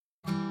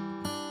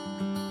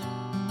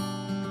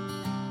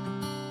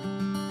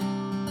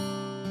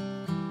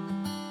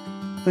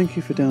Thank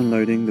you for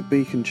downloading the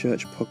Beacon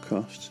Church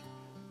podcast.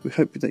 We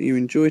hope that you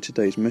enjoy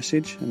today's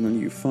message and that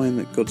you find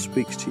that God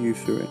speaks to you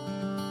through it.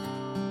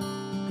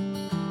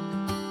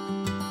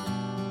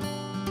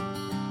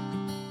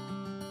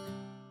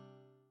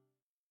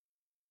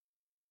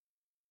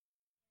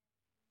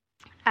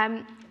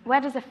 Where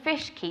does a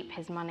fish keep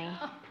his money?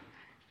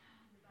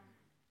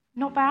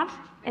 Not bad.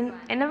 In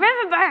the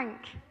riverbank.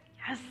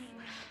 Yes.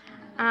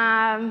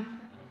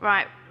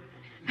 Right.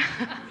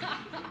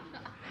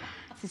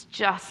 This is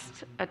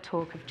just a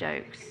talk of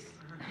jokes.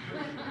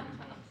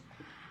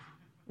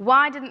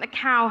 Why didn't the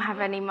cow have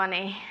any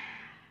money?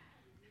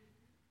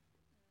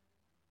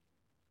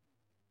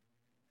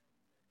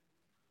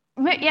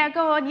 Yeah,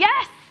 go on.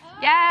 Yes.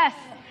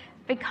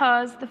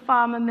 Because the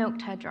farmer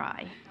milked her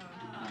dry.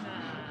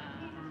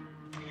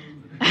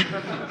 I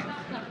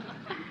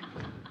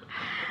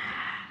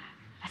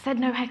said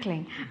no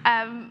heckling.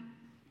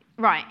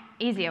 Right,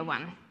 easier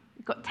one.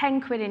 You've got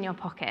 10 quid in your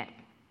pocket.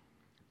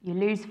 You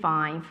lose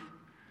 5.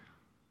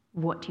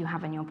 What do you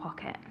have in your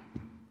pocket?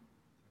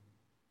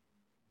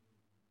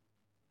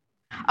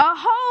 A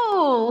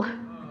hole!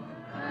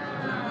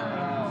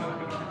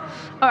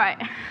 All right.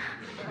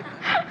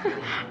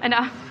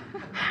 Enough.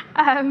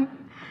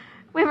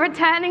 We're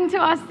returning to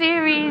our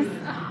series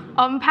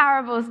on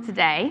parables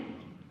today.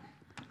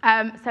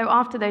 So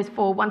after those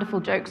 4 wonderful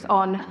jokes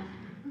on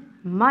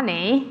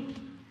money,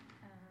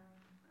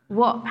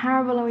 what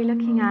parable are we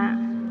looking at?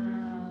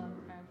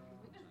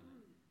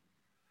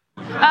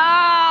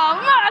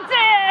 Oh, Martin!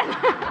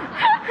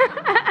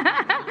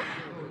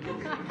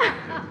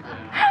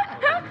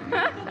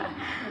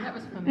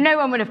 No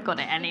one would have got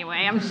it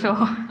anyway, I'm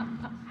sure.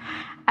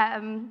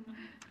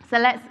 So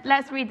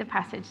let's read the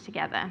passage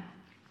together.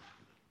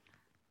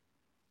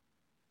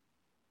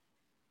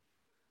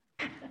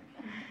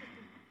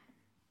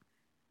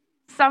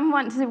 So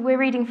we're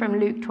reading from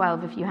Luke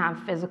 12 if you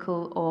have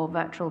physical or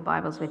virtual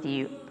Bibles with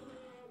you.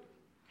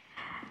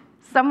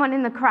 Someone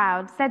in the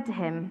crowd said to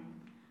him,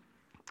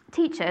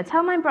 "Teacher,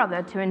 tell my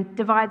brother to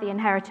divide the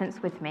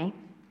inheritance with me."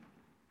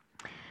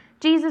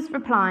 Jesus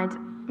replied,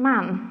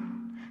 "Man,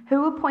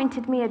 who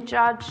appointed me a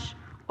judge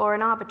or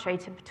an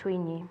arbitrator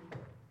between you?"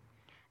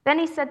 Then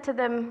he said to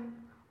them,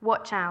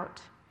 "Watch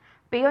out.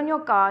 Be on your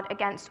guard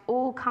against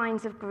all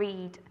kinds of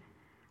greed.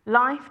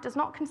 Life does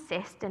not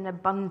consist in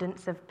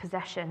abundance of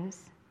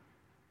possessions."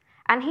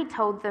 And he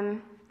told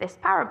them this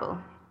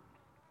parable.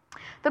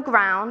 The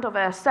ground of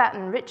a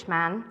certain rich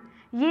man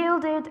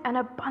yielded an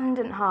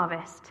abundant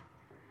harvest.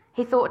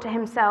 He thought to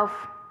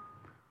himself,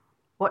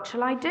 "What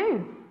shall I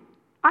do?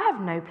 I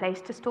have no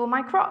place to store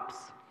my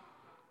crops."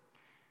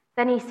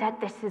 Then he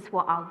said, "This is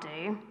what I'll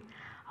do.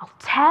 I'll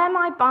tear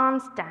my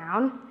barns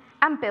down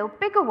and build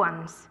bigger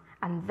ones,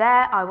 and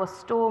there I will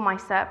store my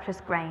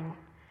surplus grain.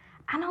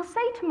 And I'll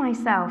say to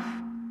myself,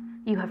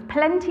 you have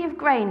plenty of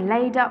grain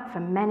laid up for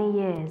many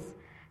years.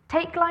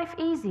 Take life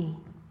easy,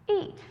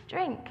 eat,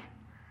 drink,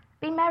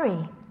 be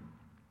merry."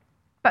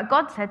 But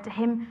God said to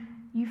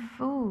him, "You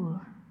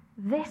fool,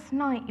 this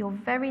night your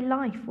very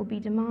life will be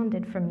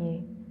demanded from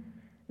you.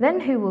 Then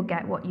who will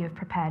get what you have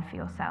prepared for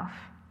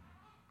yourself?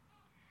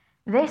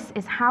 This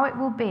is how it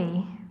will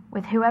be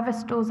with whoever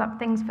stores up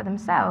things for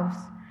themselves,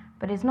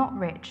 but is not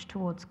rich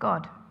towards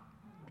God."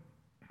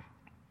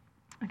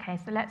 Okay,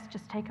 so let's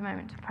just take a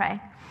moment to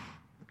pray.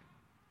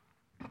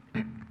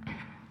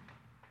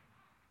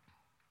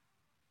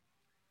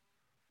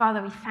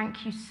 Father, we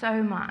thank you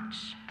so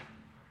much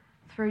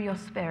through your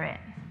Spirit,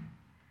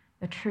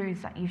 the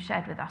truths that you've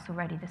shared with us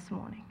already this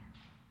morning.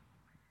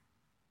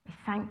 We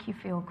thank you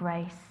for your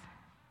grace.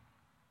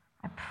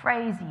 I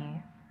praise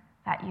you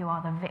that you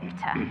are the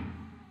victor,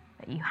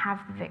 that you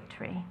have the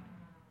victory.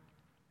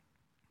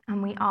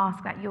 And we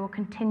ask that you will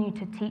continue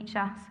to teach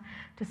us,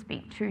 to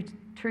speak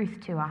truth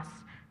to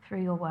us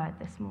through your word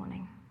this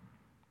morning.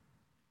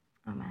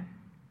 Amen.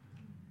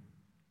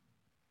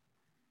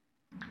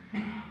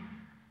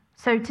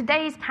 So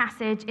today's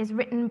passage is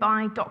written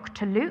by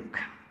Dr. Luke.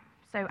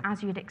 So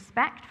as you'd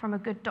expect from a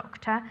good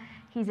doctor,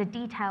 he's a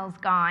details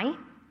guy.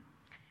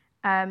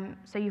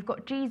 So you've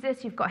got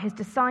Jesus, you've got his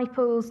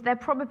disciples. They're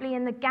probably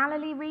in the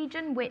Galilee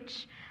region,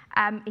 which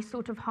is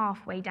sort of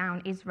halfway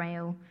down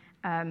Israel,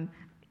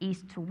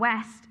 east to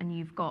west, and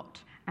you've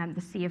got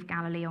the Sea of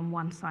Galilee on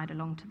one side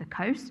along to the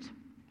coast.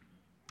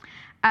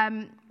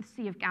 The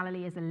Sea of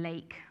Galilee is a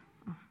lake,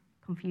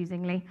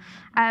 confusingly.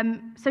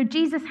 So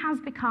Jesus has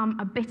become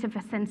a bit of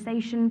a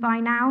sensation by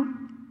now.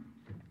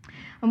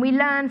 And we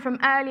learn from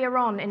earlier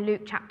on in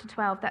Luke chapter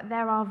 12 that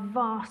there are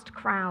vast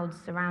crowds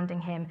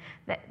surrounding him.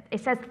 That it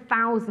says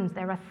thousands.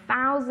 There are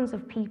thousands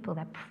of people.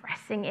 They're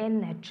pressing in,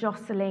 they're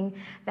jostling,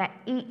 they're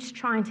each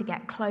trying to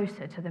get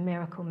closer to the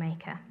miracle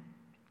maker.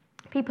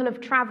 People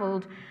have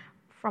traveled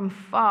from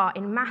far.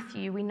 In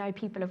Matthew, we know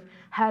people have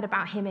heard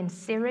about him in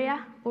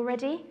Syria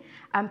already.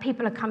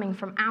 People are coming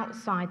from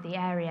outside the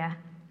area.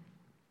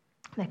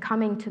 They're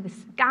coming to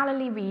this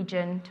Galilee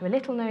region, to a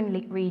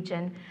little-known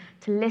region,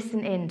 to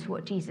listen in to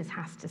what Jesus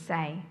has to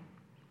say.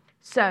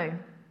 So,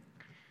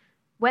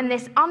 when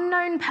this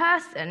unknown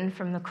person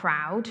from the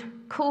crowd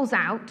calls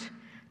out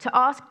to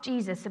ask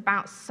Jesus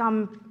about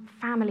some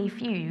family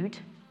feud,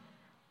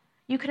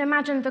 you can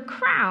imagine the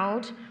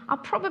crowd are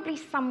probably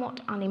somewhat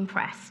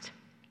unimpressed.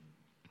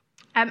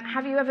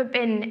 Have you ever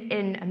been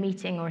in a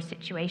meeting or a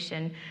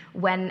situation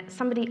when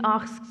somebody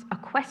asks a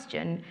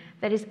question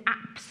that is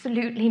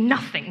absolutely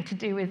nothing to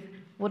do with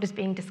what is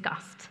being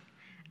discussed?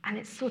 And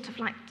it's sort of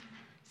like,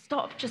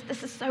 stop,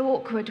 this is so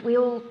awkward,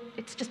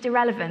 it's just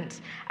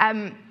irrelevant.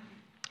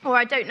 Or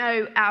I don't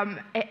know,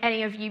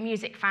 any of you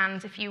music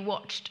fans, if you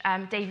watched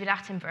David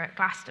Attenborough at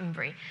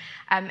Glastonbury,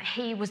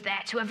 he was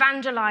there to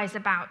evangelise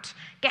about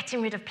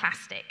getting rid of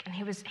plastic. And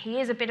he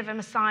is a bit of a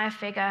messiah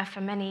figure for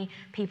many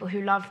people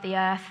who love the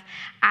earth.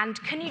 And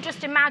can you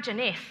just imagine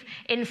if,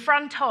 in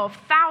front of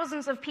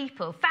thousands and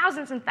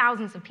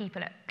thousands of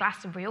people at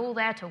Glastonbury, all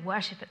there to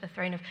worship at the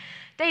throne of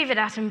David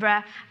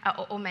Attenborough,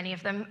 or many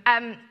of them,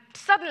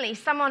 suddenly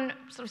someone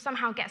sort of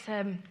somehow gets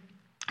a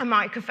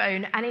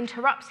microphone and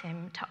interrupts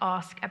him to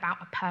ask about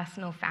a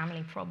personal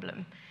family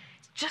problem.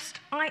 It's just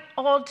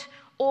odd,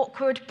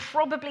 awkward,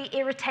 probably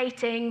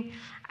irritating.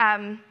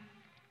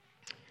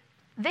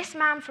 This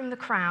man from the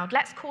crowd,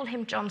 let's call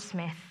him John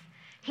Smith,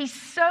 he's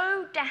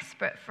so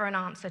desperate for an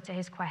answer to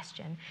his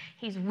question,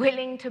 he's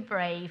willing to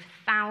brave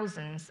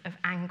thousands of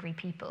angry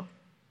people.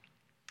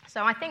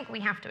 So I think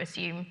we have to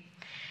assume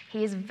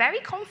he is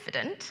very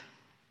confident,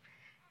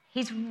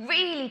 he's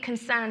really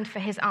concerned for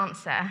his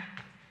answer,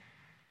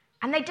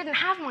 and they didn't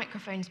have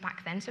microphones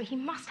back then, so he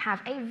must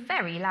have a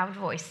very loud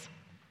voice.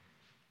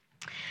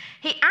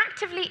 He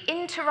actively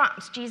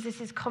interrupts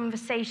Jesus'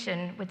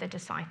 conversation with the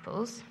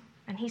disciples,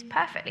 and he's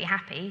perfectly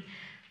happy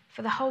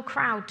for the whole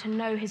crowd to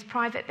know his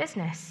private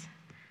business.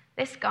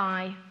 This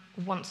guy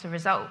wants a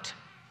result.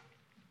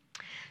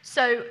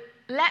 So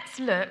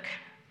let's look,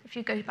 if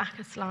you go back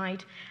a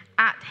slide,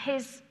 at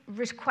his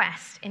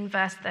request in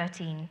verse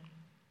 13.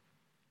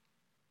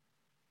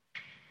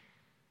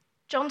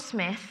 John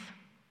Smith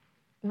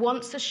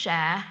wants a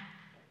share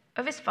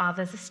of his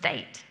father's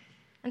estate,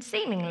 and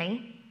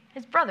seemingly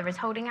his brother is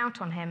holding out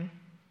on him.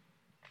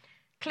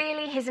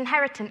 Clearly, his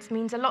inheritance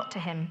means a lot to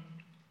him.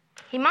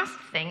 He must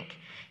think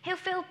he'll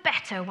feel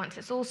better once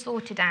it's all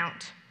sorted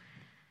out.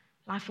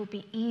 Life will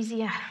be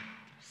easier,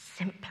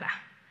 simpler.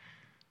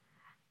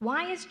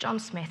 Why is John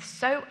Smith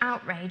so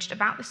outraged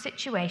about the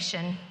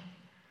situation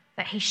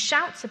that he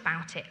shouts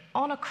about it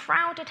on a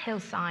crowded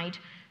hillside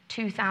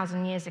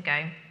 2,000 years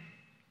ago?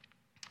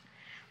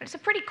 It's a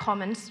pretty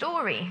common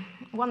story,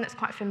 one that's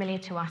quite familiar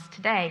to us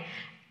today.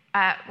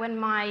 When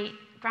my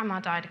grandma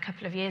died a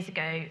couple of years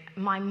ago,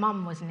 my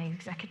mum was an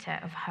executor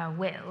of her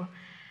will,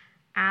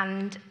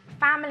 and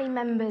family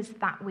members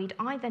that we'd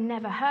either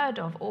never heard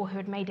of or who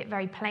had made it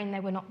very plain they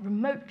were not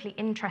remotely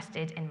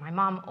interested in my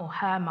mum or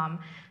her mum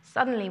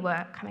suddenly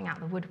were coming out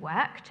of the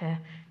woodwork to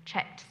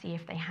check to see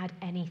if they had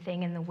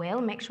anything in the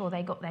will, make sure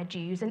they got their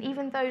dues, and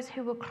even those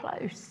who were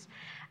close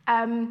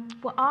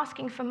were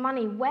asking for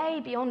money way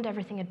beyond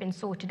everything had been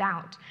sorted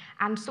out,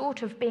 and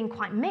sort of being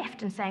quite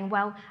miffed and saying,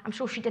 well, I'm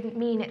sure she didn't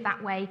mean it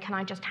that way, can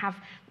I just have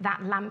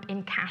that lamp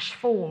in cash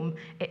form,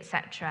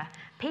 etc.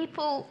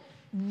 People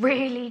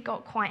really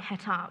got quite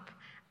het up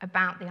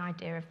about the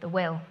idea of the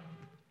will.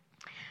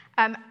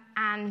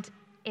 And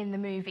in the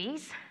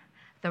movies,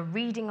 the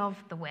reading of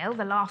the will,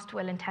 the last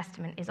will and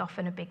testament, is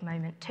often a big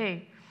moment too.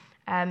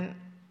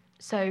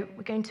 So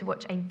we're going to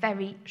watch a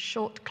very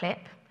short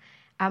clip.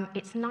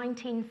 It's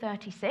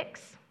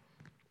 1936.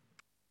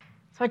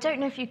 So I don't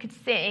know if you could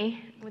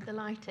see with the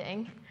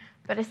lighting,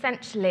 but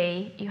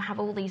essentially you have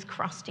all these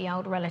crusty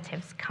old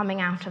relatives coming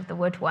out of the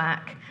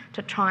woodwork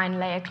to try and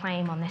lay a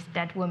claim on this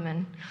dead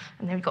woman,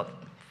 and they've got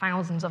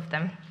thousands of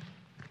them.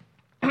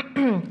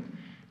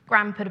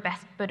 Grand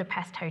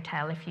Budapest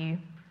Hotel, if you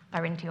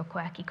are into your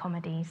quirky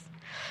comedies.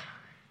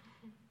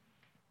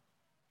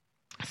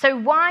 So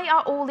why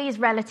are all these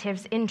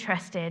relatives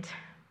interested?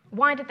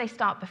 Why did they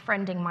start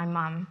befriending my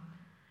mum?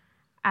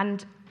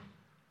 And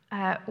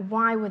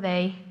why were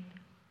they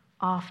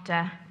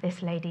after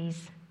this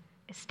lady's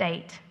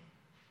estate?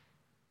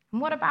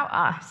 And what about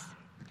us?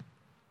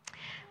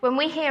 When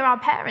we hear our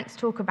parents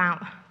talk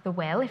about the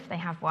will, if they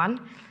have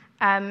one,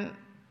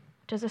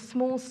 does a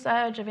small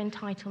surge of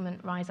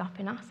entitlement rise up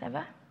in us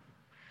ever?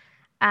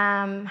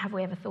 Have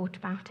we ever thought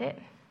about it?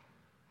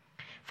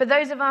 For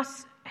those of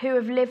us who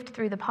have lived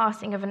through the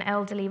passing of an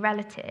elderly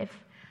relative,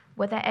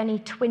 were there any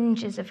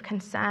twinges of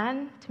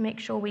concern to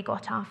make sure we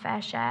got our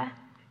fair share?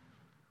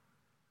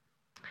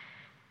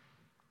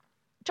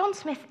 John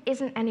Smith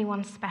isn't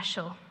anyone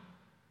special.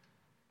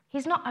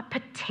 He's not a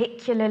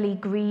particularly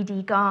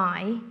greedy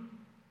guy.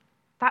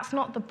 That's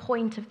not the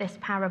point of this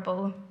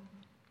parable.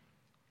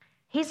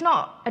 He's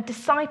not a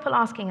disciple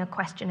asking a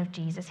question of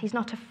Jesus. He's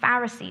not a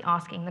Pharisee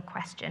asking the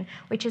question,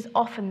 which is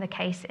often the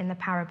case in the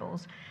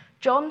parables.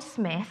 John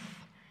Smith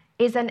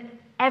is an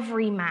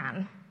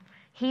everyman.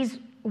 He's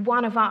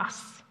one of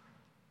us.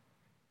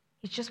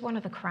 He's just one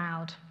of the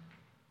crowd.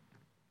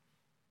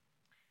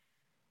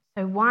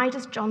 So why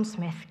does John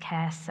Smith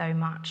care so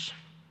much?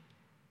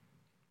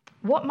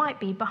 What might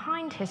be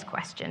behind his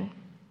question?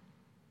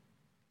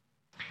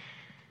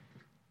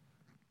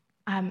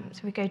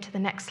 So we go to the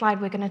next slide.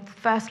 We're going to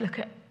first look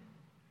at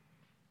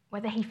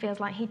whether he feels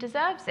like he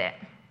deserves it.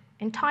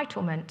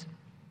 Entitlement.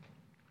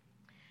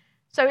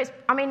 So it's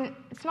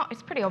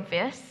pretty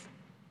obvious.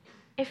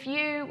 If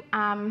you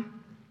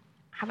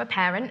have a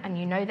parent and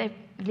you know they're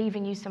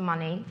leaving you some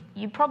money,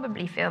 you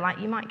probably feel like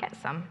you might get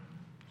some.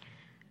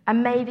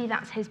 And maybe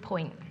that's his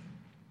point.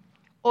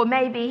 Or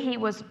maybe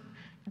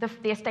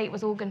the estate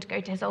was all going to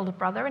go to his older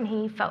brother and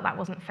he felt that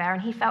wasn't fair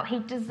and he felt he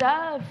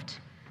deserved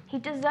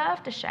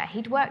a share.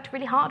 He'd worked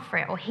really hard for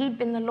it, or he'd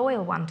been the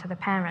loyal one to the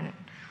parent.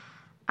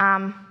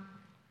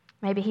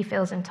 Maybe he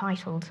feels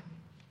entitled.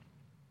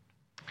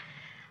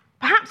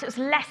 Perhaps it was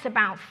less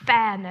about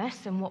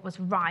fairness and what was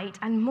right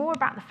and more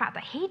about the fact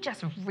that he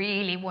just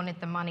really wanted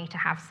the money to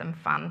have some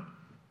fun.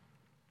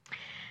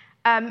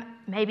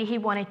 Maybe he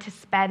wanted to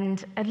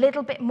spend a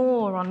little bit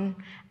more on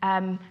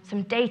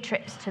some day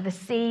trips to the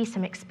sea,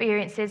 some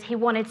experiences. He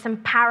wanted some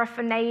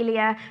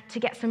paraphernalia to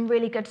get some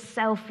really good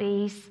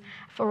selfies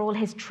for all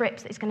his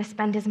trips that he's going to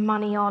spend his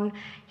money on.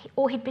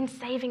 Or he'd been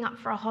saving up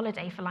for a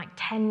holiday for like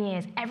 10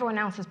 years. Everyone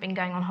else has been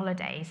going on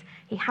holidays.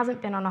 He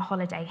hasn't been on a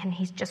holiday, and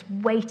he's just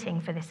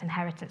waiting for this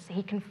inheritance so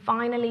he can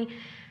finally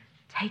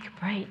take a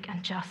break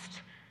and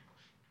just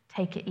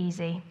take it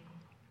easy.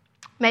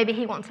 Maybe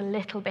he wants a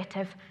little bit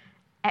of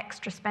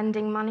extra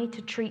spending money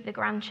to treat the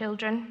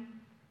grandchildren.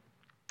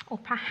 Or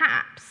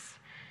perhaps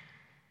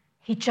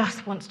he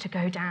just wants to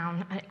go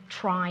down and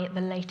try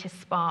the latest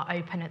spa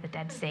open at the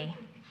Dead Sea.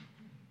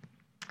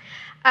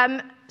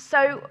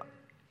 So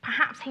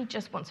perhaps he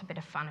just wants a bit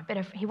of fun,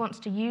 he wants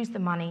to use the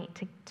money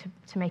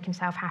to make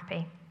himself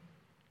happy.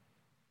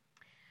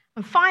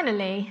 And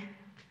finally,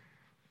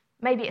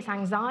 maybe it's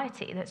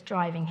anxiety that's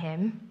driving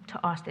him to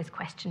ask this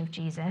question of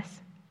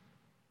Jesus.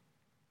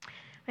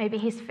 Maybe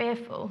he's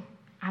fearful,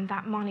 and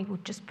that money will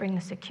just bring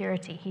the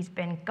security he's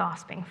been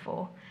gasping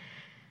for.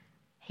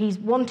 He's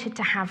wanted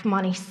to have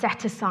money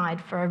set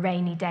aside for a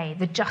rainy day,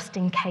 the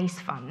just-in-case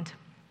fund.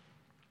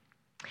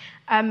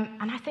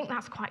 And I think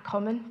that's quite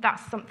common.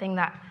 That's something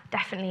that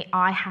definitely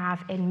I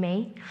have in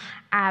me.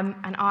 And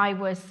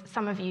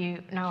some of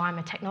you know I'm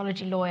a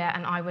technology lawyer,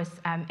 and I was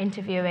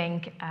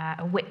interviewing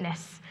a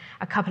witness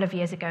a couple of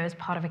years ago as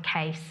part of a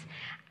case.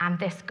 And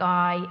this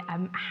guy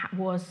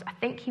I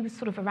think he was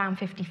sort of around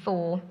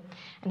 54,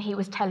 and he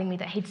was telling me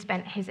that he'd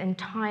spent his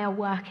entire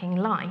working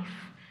life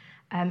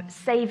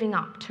saving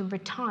up to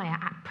retire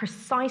at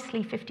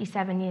precisely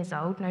 57 years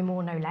old, no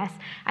more, no less,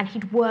 and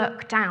he'd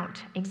worked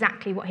out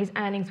exactly what his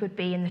earnings would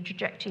be and the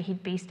trajectory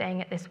he'd be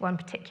staying at this one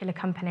particular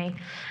company.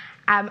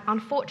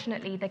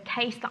 Unfortunately, the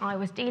case that I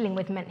was dealing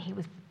with meant he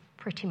was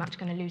pretty much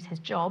going to lose his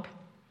job,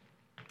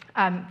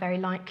 very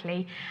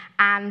likely,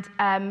 and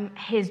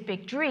his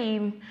big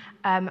dream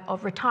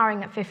of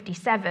retiring at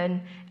 57,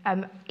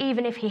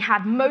 even if he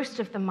had most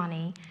of the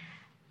money,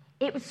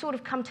 it would sort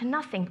of come to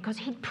nothing because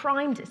he'd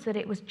primed it so that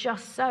it was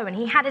just so, and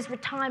he had his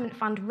retirement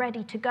fund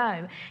ready to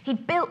go.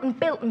 He'd built and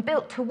built and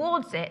built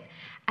towards it,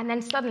 and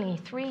then suddenly,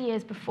 3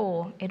 years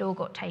before, it all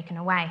got taken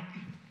away.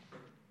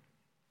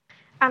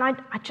 And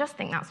I just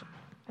think that's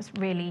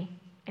really,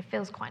 it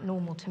feels quite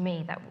normal to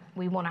me that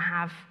we want to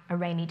have a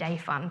rainy day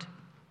fund.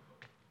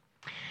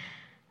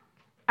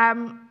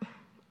 And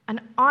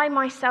I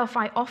myself,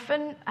 I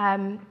often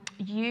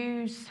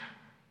use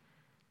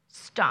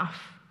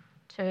stuff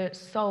to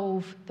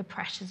solve the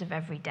pressures of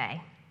every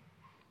day.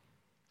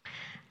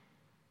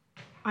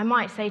 I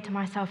might say to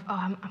myself,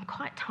 I'm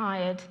quite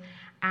tired,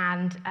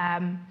 and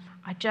I'm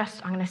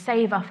going to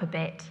save up a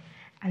bit,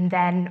 and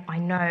then I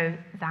know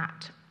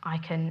that I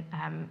can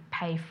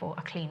pay for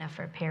a cleaner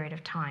for a period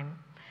of time.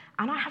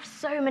 And I have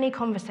so many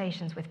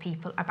conversations with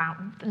people about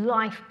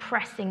life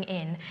pressing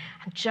in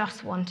and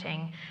just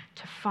wanting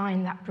to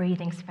find that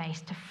breathing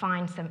space, to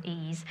find some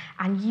ease.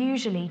 And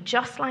usually,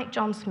 just like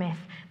John Smith,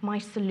 my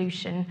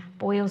solution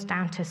boils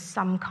down to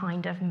some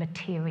kind of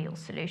material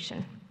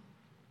solution.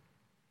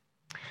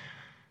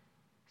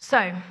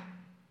 So,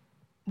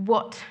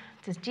 what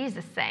does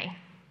Jesus say?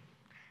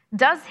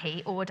 Does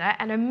he order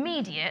an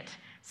immediate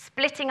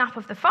splitting up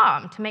of the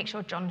farm to make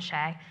sure John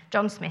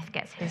Smith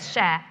gets his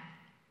share?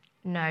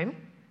 No.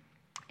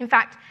 In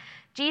fact,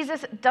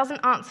 Jesus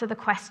doesn't answer the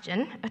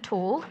question at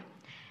all.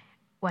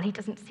 Well, he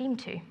doesn't seem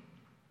to.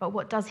 But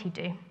what does he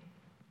do?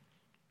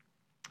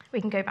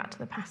 We can go back to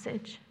the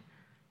passage.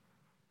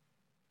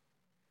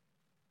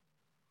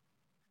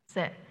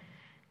 That's it.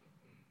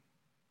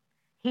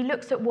 He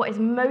looks at what is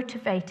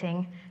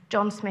motivating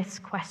John Smith's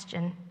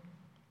question.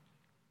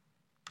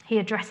 He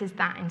addresses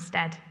that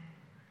instead.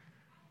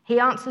 He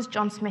answers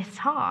John Smith's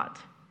heart.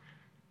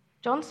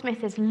 John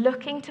Smith is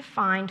looking to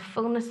find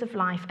fullness of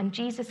life, and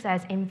Jesus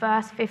says in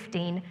verse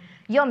 15,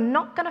 you're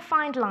not going to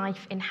find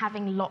life in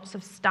having lots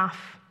of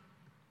stuff.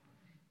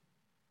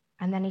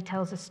 And then he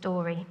tells a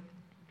story.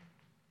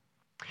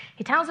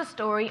 He tells a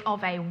story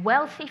of a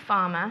wealthy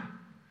farmer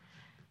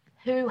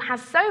who has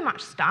so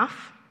much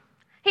stuff,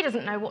 he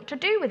doesn't know what to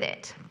do with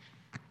it.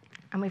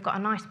 And we've got a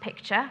nice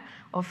picture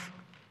of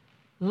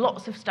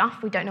lots of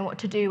stuff we don't know what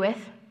to do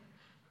with.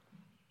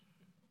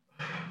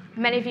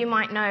 Many of you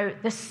might know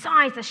the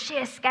size, the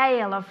sheer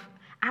scale of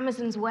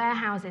Amazon's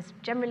warehouses,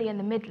 generally in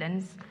the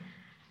Midlands,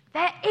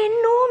 they're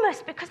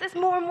enormous because there's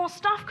more and more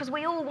stuff, because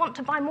we all want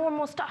to buy more and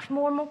more stuff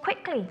more and more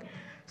quickly.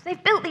 So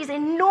they've built these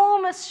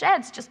enormous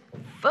sheds just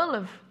full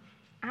of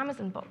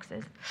Amazon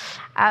boxes.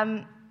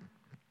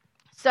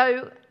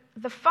 So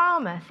the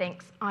farmer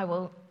thinks, I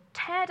will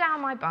tear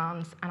down my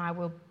barns and I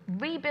will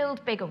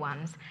rebuild bigger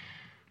ones,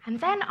 and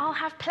then I'll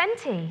have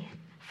plenty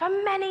for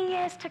many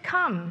years to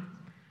come.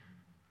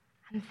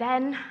 And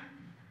then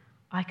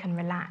I can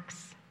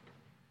relax.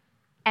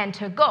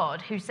 Enter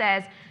God, who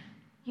says,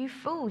 you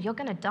fool, you're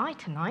going to die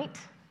tonight.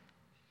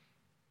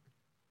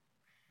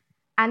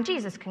 And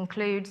Jesus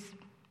concludes,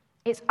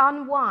 it's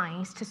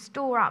unwise to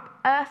store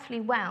up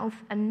earthly wealth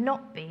and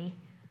not be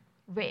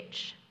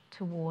rich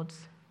towards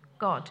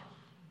God.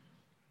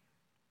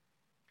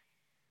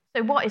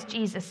 So what is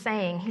Jesus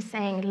saying? He's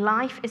saying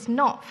life is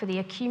not for the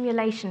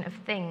accumulation of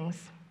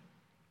things.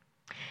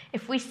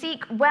 If we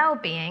seek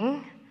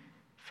well-being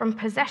from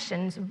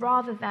possessions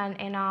rather than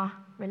in our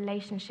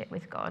relationship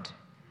with God,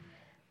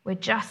 we're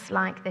just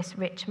like this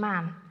rich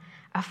man,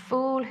 a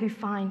fool who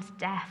finds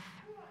death,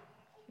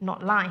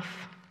 not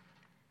life.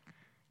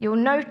 You'll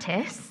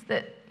notice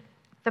that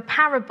the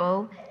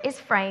parable is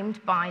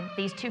framed by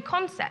these two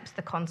concepts,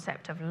 the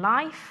concept of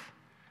life,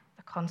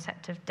 the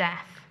concept of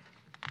death.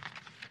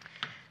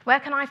 Where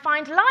can I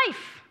find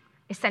life?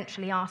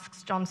 Essentially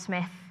asks John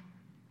Smith.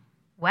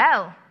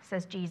 Well,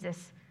 says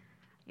Jesus,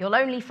 you'll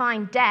only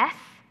find death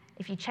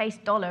if you chase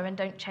dollar and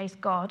don't chase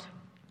God.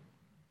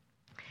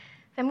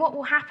 Then what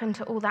will happen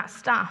to all that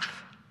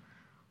stuff,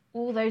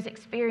 all those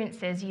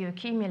experiences you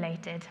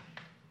accumulated?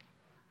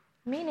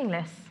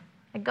 Meaningless.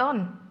 They're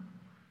gone.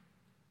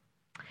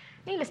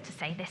 Needless to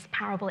say, this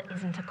parable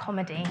isn't a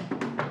comedy.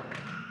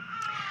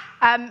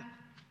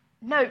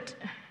 Note,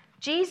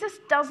 Jesus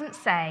doesn't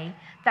say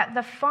that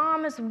the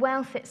farmer's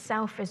wealth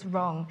itself is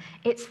wrong.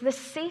 It's the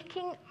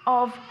seeking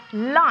of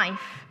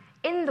life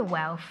in the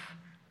wealth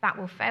that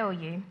will fail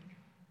you.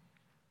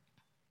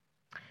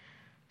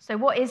 So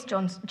what is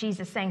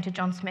Jesus saying to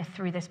John Smith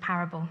through this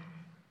parable?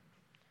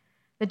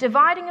 The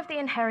dividing of the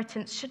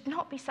inheritance should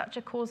not be such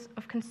a cause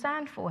of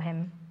concern for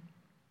him.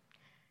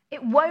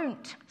 It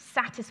won't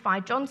satisfy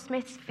John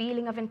Smith's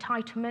feeling of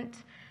entitlement,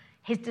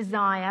 his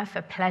desire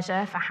for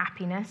pleasure, for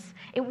happiness.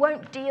 It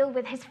won't deal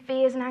with his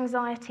fears and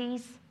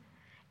anxieties.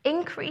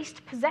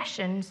 Increased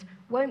possessions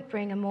won't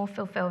bring a more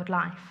fulfilled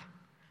life.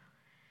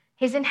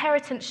 His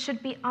inheritance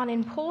should be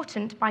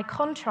unimportant by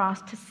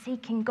contrast to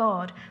seeking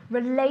God.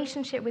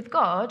 Relationship with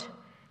God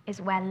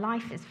is where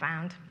life is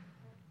found.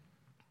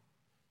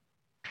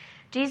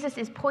 Jesus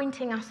is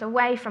pointing us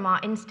away from our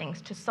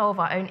instincts to solve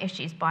our own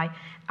issues by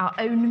our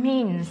own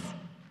means.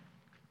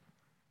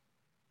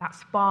 That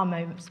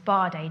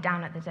spa day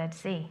down at the Dead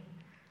Sea.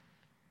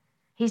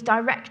 He's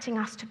directing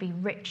us to be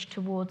rich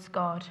towards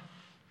God.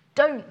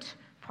 Don't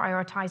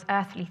prioritize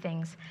earthly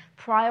things.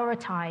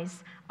 Prioritize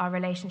our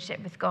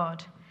relationship with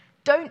God.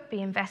 Don't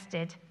be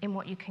invested in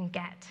what you can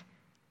get.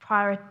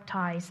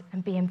 Prioritize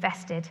and be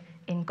invested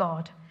in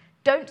God.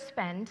 Don't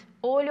spend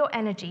all your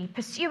energy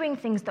pursuing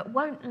things that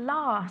won't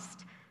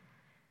last.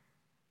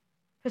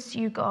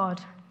 Pursue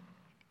God.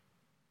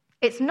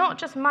 It's not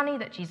just money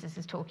that Jesus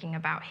is talking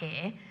about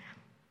here.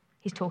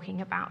 He's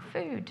talking about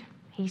food.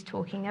 He's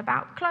talking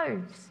about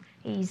clothes.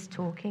 He's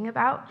talking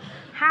about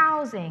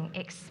housing,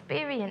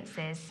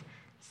 experiences,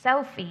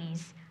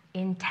 selfies,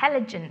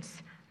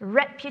 intelligence,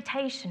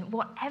 reputation,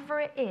 whatever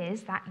it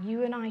is that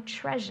you and I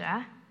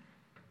treasure,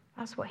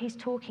 that's what he's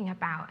talking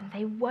about, and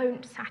they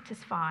won't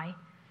satisfy.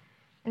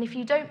 And if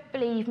you don't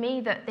believe me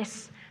that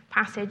this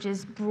passage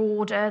is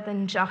broader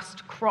than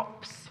just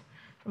crops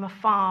from a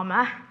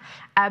farmer,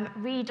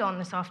 read on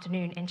this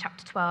afternoon in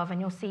chapter 12, and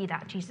you'll see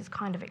that Jesus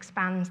kind of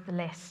expands the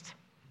list.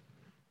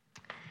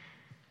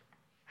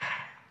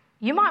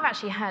 You might have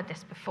actually heard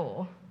this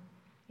before.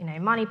 You know,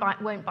 money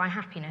won't buy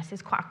happiness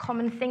is quite a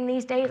common thing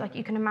these days. Like,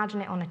 you can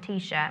imagine it on a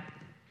T-shirt.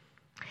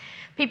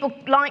 People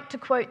like to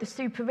quote the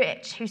super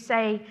rich who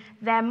say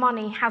their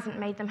money hasn't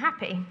made them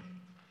happy.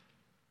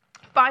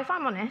 But if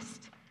I'm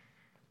honest,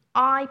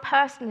 I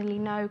personally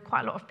know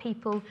quite a lot of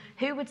people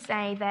who would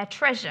say their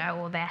treasure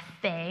or their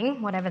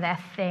thing, whatever their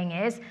thing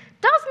is,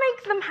 does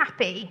make them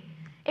happy.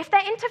 If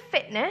they're into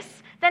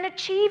fitness, then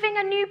achieving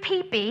a new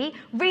PB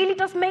really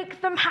does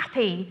make them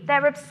happy.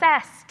 They're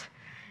obsessed.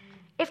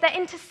 If they're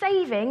into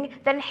saving,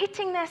 then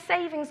hitting their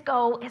savings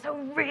goal is a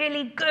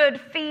really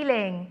good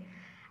feeling.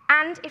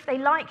 And if they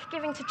like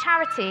giving to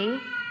charity,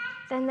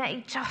 then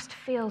they just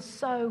feel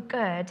so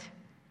good.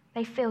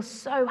 They feel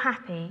so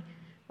happy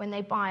when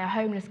they buy a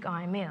homeless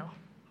guy a meal.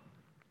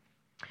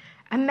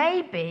 And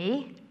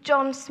maybe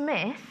John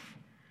Smith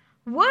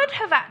would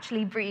have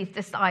actually breathed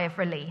a sigh of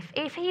relief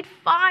if he'd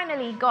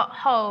finally got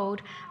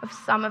hold of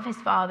some of his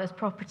father's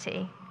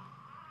property.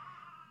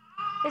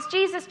 Is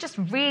Jesus just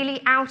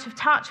really out of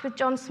touch with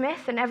John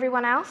Smith and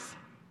everyone else?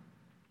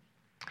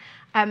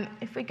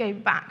 If we go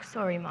back,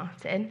 sorry,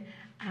 Martin,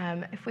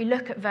 if we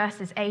look at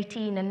verses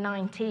 18 and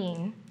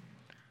 19,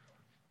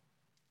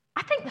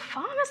 I think the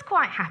farmer's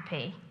quite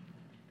happy.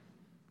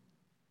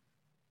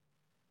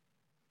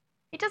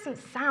 He doesn't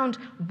sound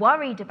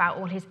worried about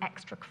all his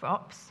extra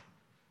crops,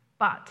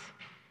 but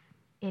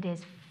it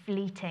is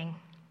fleeting.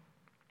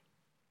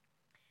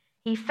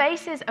 He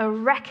faces a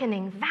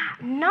reckoning that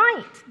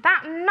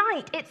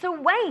night. It's a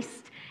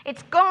waste.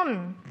 It's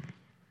gone.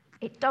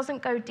 It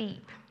doesn't go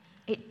deep.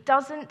 It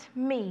doesn't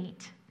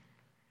meet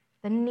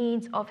the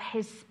needs of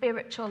his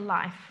spiritual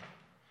life.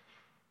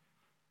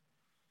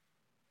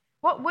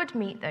 What would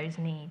meet those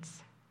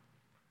needs?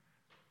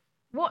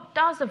 What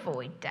does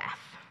avoid death?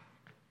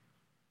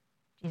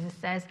 Jesus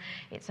says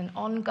it's an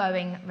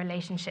ongoing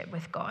relationship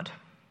with God.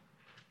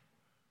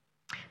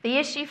 The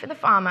issue for the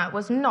farmer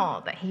was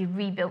not that he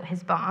rebuilt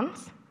his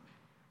barns.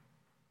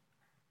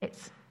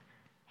 It's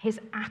his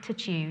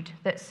attitude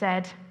that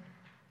said,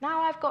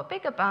 now I've got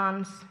bigger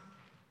barns,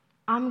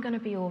 I'm going to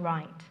be all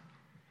right.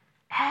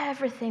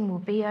 Everything will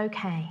be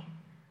okay.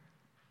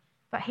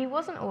 But he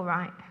wasn't all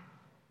right.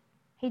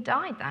 He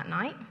died that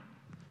night.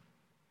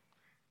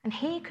 And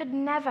he could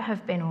never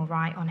have been all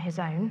right on his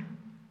own.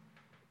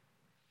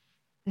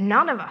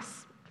 None of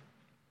us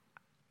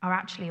are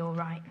actually all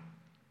right.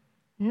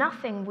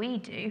 Nothing we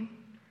do,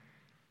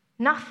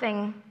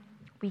 nothing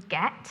we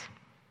get,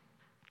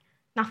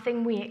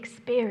 nothing we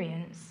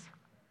experience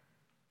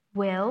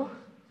will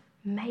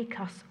make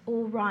us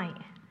all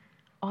right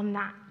on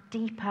that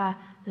deeper,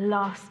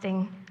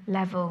 lasting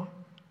level.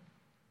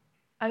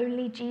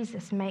 Only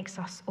Jesus makes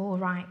us all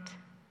right.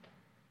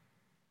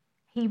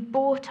 He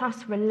bought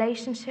us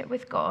relationship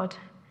with God,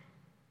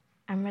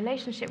 and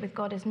relationship with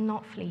God is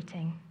not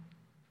fleeting.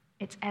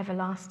 It's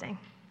everlasting.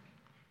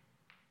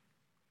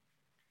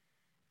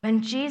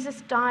 When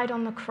Jesus died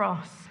on the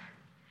cross,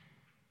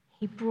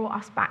 he brought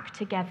us back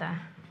together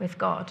with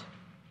God.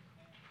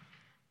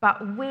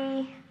 But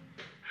we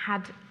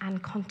had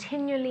and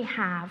continually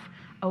have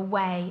a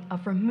way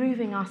of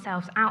removing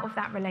ourselves out of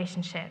that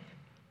relationship.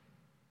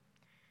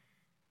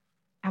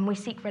 And we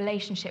seek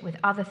relationship with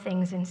other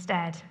things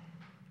instead.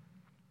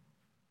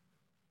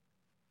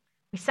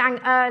 We sang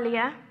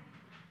earlier,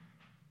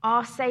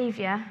 our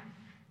Saviour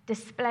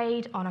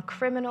displayed on a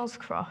criminal's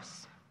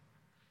cross.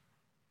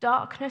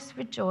 Darkness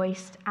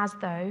rejoiced as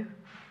though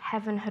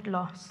heaven had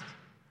lost.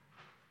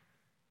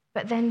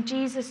 But then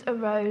Jesus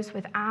arose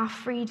with our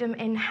freedom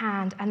in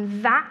hand,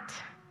 and that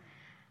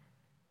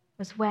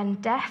was when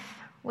death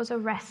was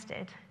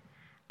arrested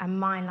and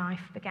my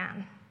life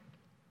began.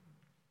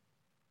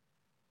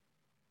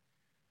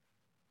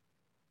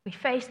 We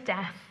face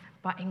death,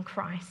 but in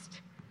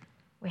Christ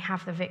we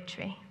have the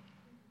victory.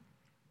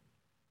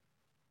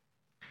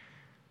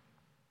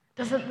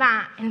 Doesn't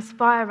that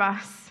inspire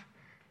us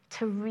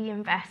to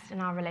reinvest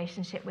in our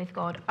relationship with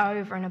God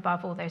over and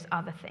above all those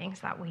other things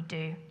that we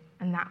do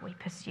and that we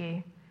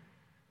pursue?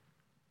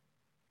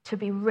 To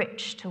be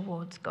rich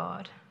towards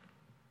God.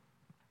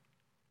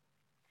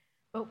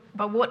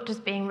 But what does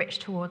being rich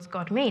towards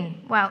God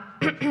mean? Well,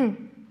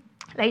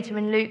 later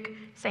in Luke,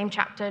 same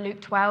chapter,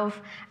 Luke 12,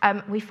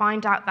 we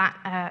find out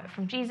that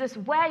from Jesus,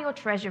 where your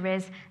treasure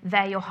is,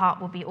 there your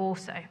heart will be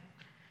also.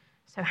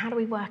 So how do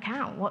we work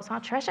out what's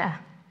our treasure?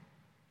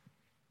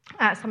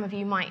 Some of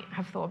you might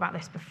have thought about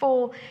this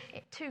before.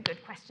 Two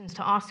good questions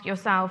to ask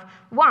yourself.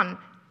 One,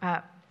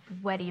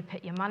 where do you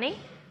put your money?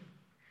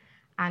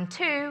 And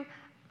two,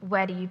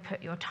 where do you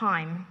put your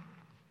time?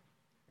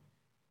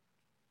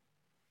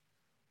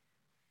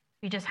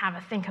 You just have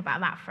a think about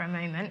that for a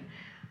moment.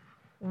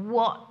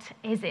 What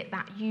is it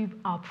that you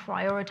are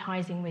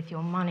prioritizing with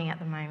your money at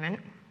the moment?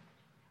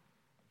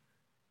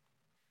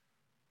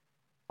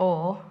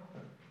 Or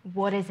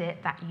what is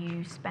it that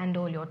you spend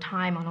all your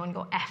time on, all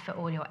your effort,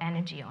 all your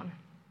energy on?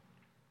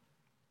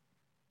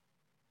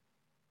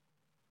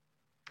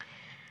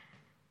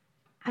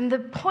 And the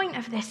point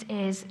of this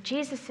is,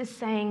 Jesus is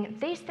saying,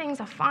 these things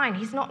are fine.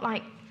 He's not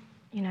like,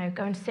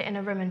 go and sit in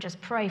a room and just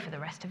pray for the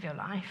rest of your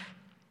life.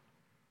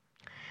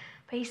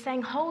 But he's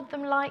saying, hold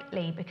them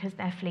lightly because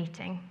they're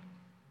fleeting.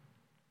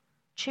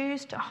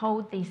 Choose to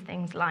hold these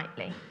things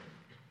lightly.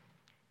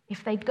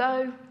 If they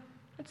go,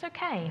 it's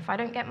okay. If I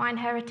don't get my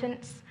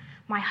inheritance,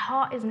 my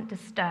heart isn't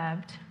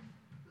disturbed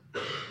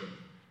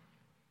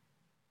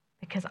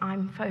because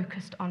I'm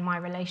focused on my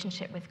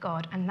relationship with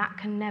God, and that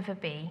can never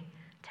be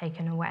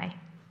taken away.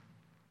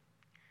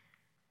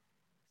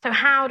 So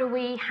how do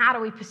we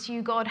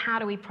pursue God? How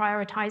do we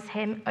prioritize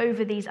him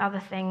over these other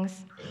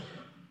things?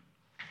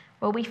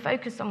 Well, we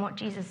focus on what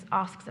Jesus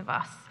asks of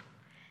us.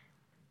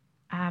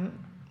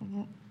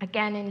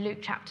 Again, in Luke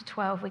chapter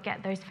 12, we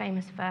get those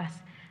famous verse,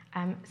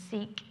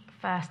 seek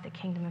first the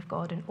kingdom of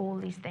God, and all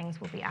these things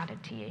will be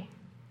added to you.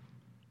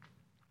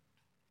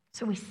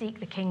 So we seek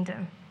the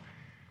kingdom.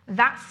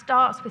 That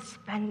starts with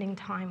spending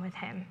time with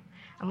him.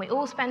 And we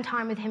all spend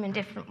time with him in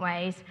different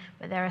ways,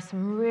 but there are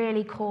some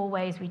really core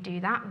ways we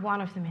do that.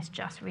 One of them is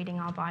just reading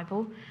our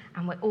Bible,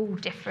 and we're all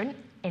different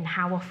in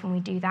how often we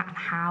do that and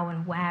how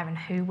and where and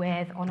who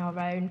with on our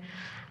own,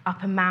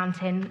 up a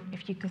mountain,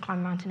 if you can climb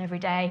a mountain every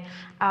day.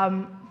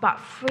 But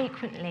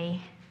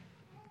frequently,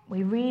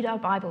 We read our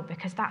Bible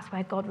because that's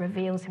where God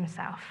reveals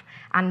himself.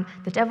 And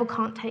the devil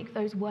can't take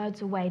those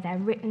words away. They're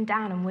written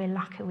down, and we're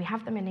lucky. We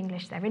have them in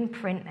English. They're in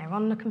print. They're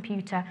on the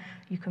computer.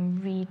 You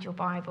can read your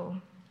Bible.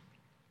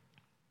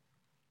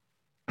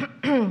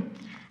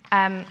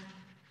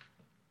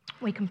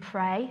 We can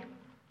pray.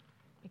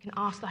 We can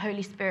ask the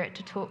Holy Spirit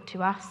to talk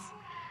to us.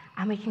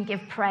 And we can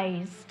give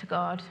praise to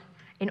God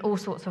in all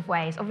sorts of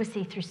ways.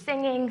 Obviously through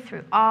singing,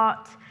 through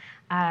art,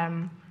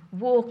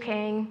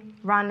 walking,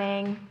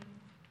 running.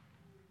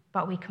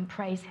 But we can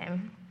praise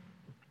him.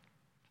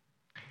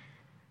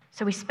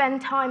 So we spend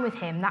time with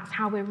him. That's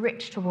how we're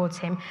rich towards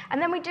him. And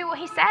then we do what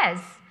he says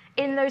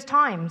in those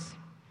times.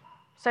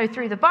 So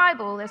through the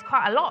Bible, there's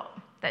quite a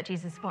lot that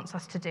Jesus wants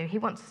us to do. He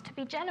wants us to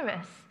be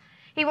generous.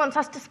 He wants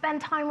us to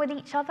spend time with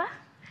each other,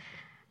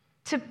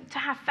 to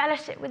have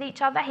fellowship with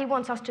each other. He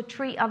wants us to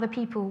treat other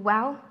people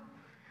well.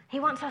 He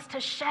wants us to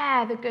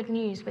share the good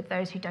news with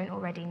those who don't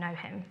already know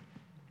him.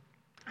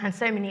 And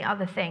so many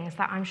other things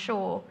that I'm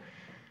sure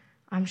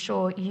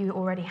you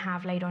already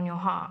have laid on your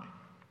heart.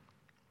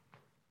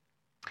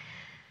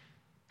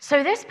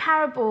 So this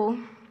parable,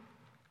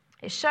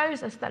 it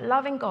shows us that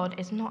loving God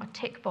is not a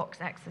tick box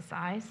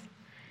exercise.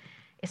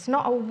 It's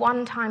not a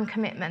one-time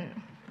commitment.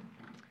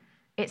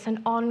 It's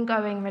an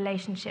ongoing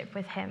relationship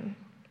with him.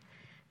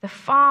 The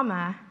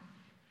farmer,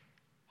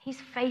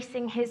 he's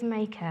facing his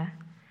maker,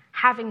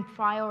 having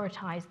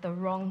prioritized the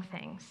wrong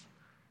things.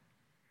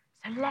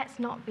 So let's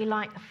not be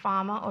like the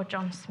farmer or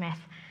John Smith.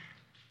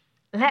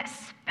 Let's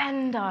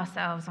spend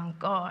ourselves on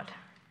God.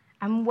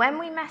 And when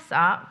we mess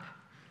up,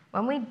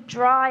 when we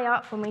dry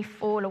up, when we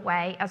fall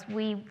away, as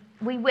we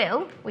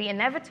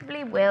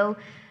inevitably will,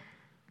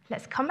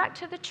 let's come back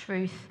to the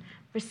truth,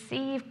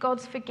 receive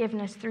God's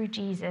forgiveness through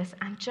Jesus,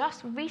 and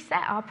just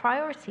reset our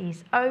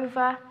priorities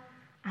over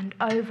and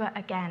over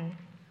again.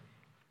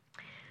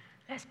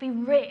 Let's be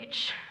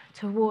rich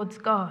towards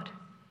God.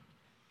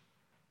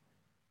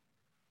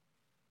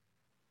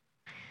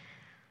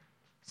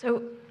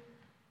 So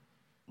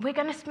we're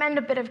going to spend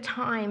a bit of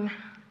time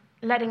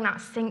letting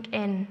that sink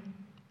in.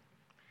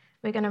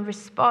 We're going to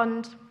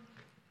respond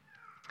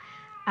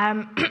in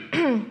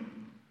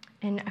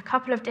a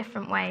couple of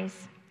different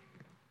ways.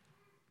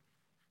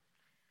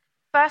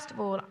 First of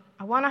all,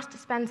 I want us to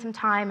spend some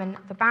time, and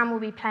the band will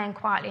be playing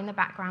quietly in the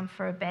background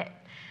for a bit,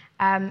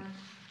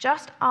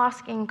 just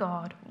asking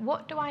God,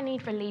 what do I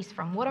need release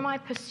from? What am I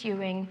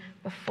pursuing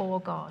before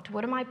God?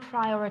 What am I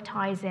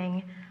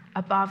prioritizing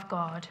above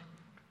God?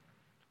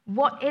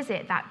 What is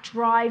it that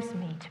drives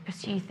me to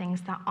pursue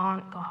things that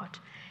aren't God?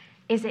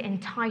 Is it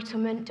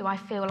entitlement? Do I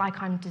feel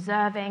like I'm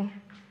deserving?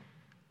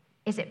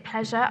 Is it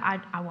pleasure?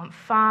 I want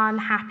fun,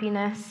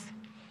 happiness.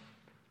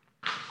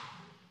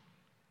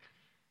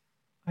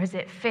 Or is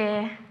it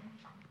fear?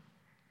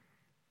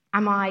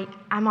 Am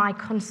I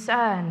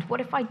concerned?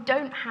 What if I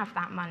don't have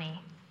that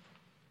money?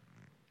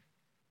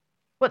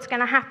 What's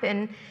going to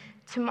happen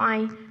to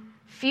my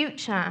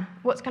future?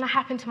 What's going to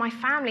happen to my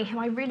family who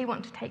I really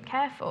want to take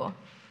care for?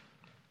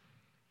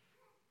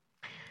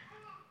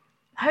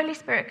 Holy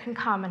Spirit can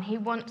come, and he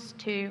wants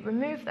to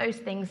remove those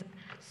things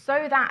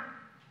so that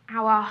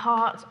our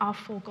hearts are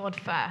for God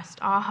first.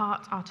 Our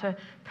hearts are to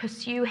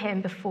pursue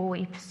him before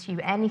we pursue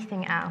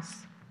anything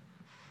else.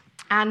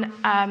 And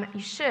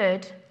you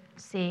should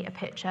see a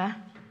picture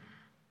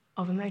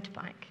of a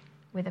motorbike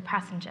with a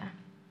passenger.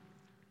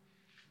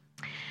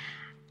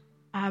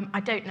 I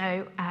don't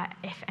know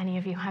if any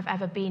of you have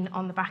ever been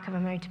on the back of a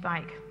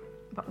motorbike,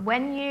 but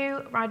when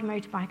you ride a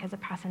motorbike as a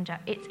passenger,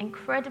 it's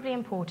incredibly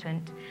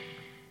important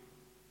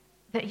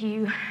that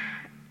you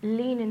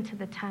lean into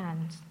the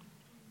turns.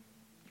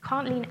 You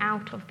can't lean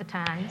out of the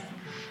turns,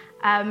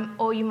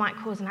 or you might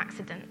cause an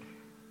accident.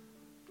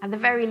 At the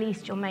very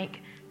least, you'll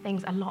make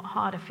things a lot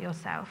harder for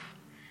yourself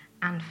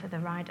and for the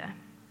rider.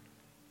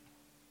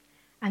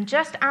 And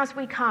just as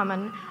we come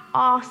and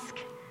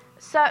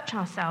search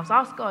ourselves,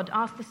 ask God,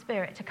 ask the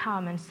Spirit to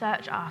come and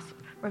search us,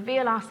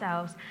 reveal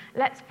ourselves,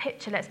 let's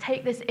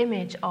take this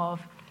image of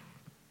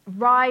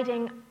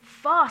riding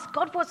fast.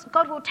 God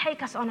will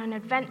take us on an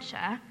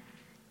adventure.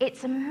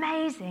 It's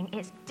amazing,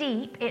 it's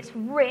deep, it's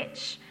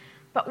rich,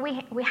 but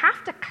we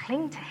have to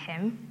cling to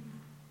him.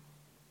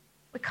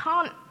 We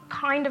can't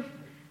kind of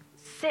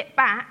sit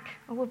back,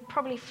 or we'll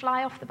probably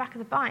fly off the back of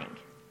the bike.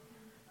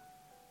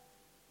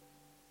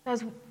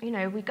 As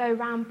we go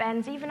round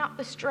bends, even up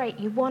the straight,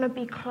 you want to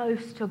be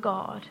close to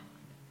God.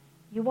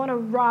 You want to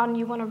run,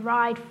 you want to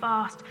ride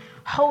fast,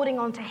 holding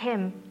on to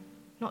him,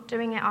 not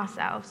doing it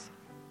ourselves.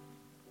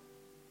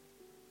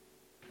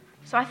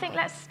 So I think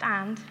let's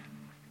stand.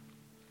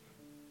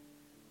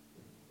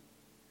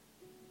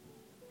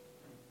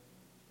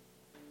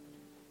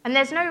 And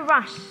there's no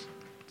rush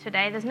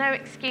today. There's no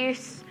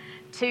excuse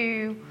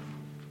to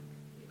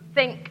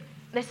think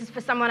this is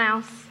for someone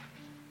else.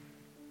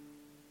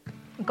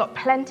 We've got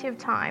plenty of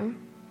time.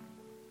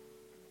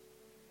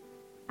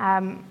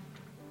 So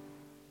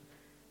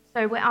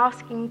we're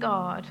asking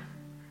God,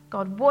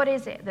 what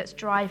is it that's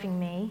driving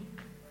me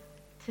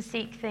to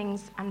seek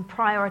things and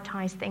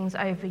prioritize things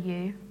over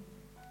you?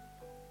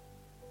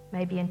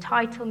 Maybe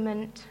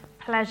entitlement,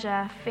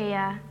 pleasure,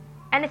 fear,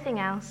 anything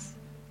else.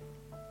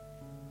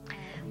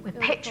 We're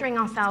picturing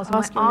ourselves and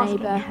we're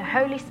asking the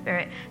Holy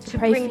Spirit to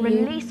bring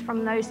release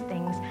from those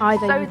things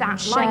so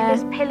that, like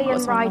this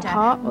pillion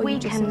rider, we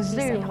can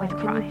zoom with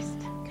Christ.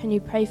 Can you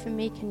pray for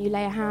me? Can you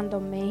lay a hand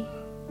on me?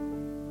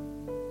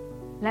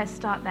 Let's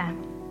start there.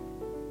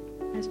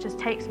 Let's just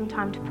take some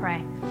time to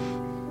pray.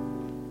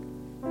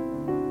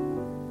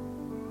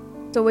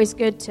 It's always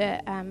good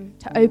to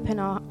open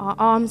our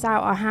arms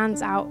out, our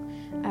hands out,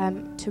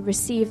 to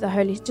receive the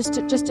Holy, just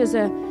as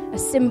a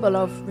symbol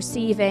of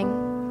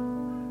receiving.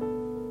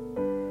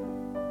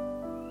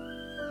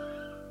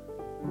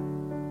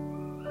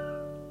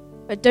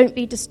 But don't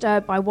be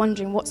disturbed by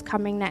wondering what's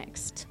coming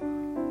next.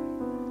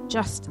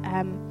 Just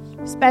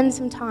spend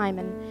some time,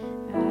 and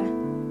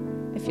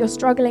if you're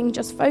struggling,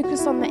 just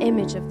focus on the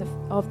image of the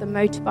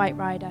motorbike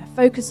rider.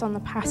 Focus on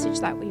the passage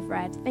that we've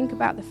read. Think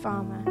about the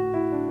farmer.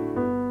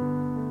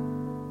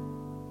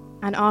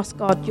 And ask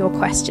God your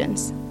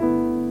questions.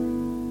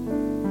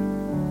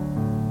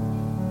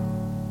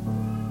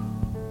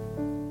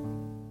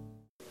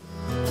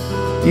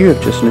 You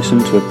have just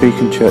listened to a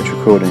Beacon Church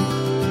recording.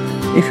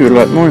 If you would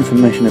like more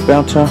information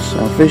about us,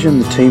 our vision,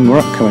 the team or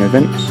upcoming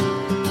events,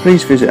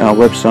 please visit our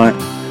website,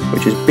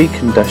 which is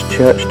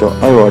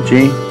beacon-church.org.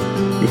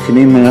 You can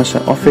email us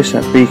at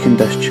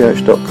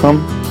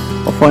office@beacon-church.com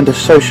or find us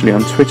socially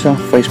on Twitter,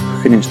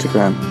 Facebook and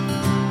Instagram.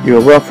 You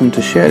are welcome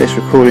to share this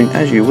recording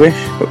as you wish,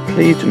 but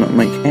please do not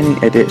make any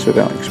edits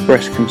without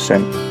express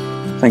consent.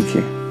 Thank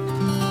you.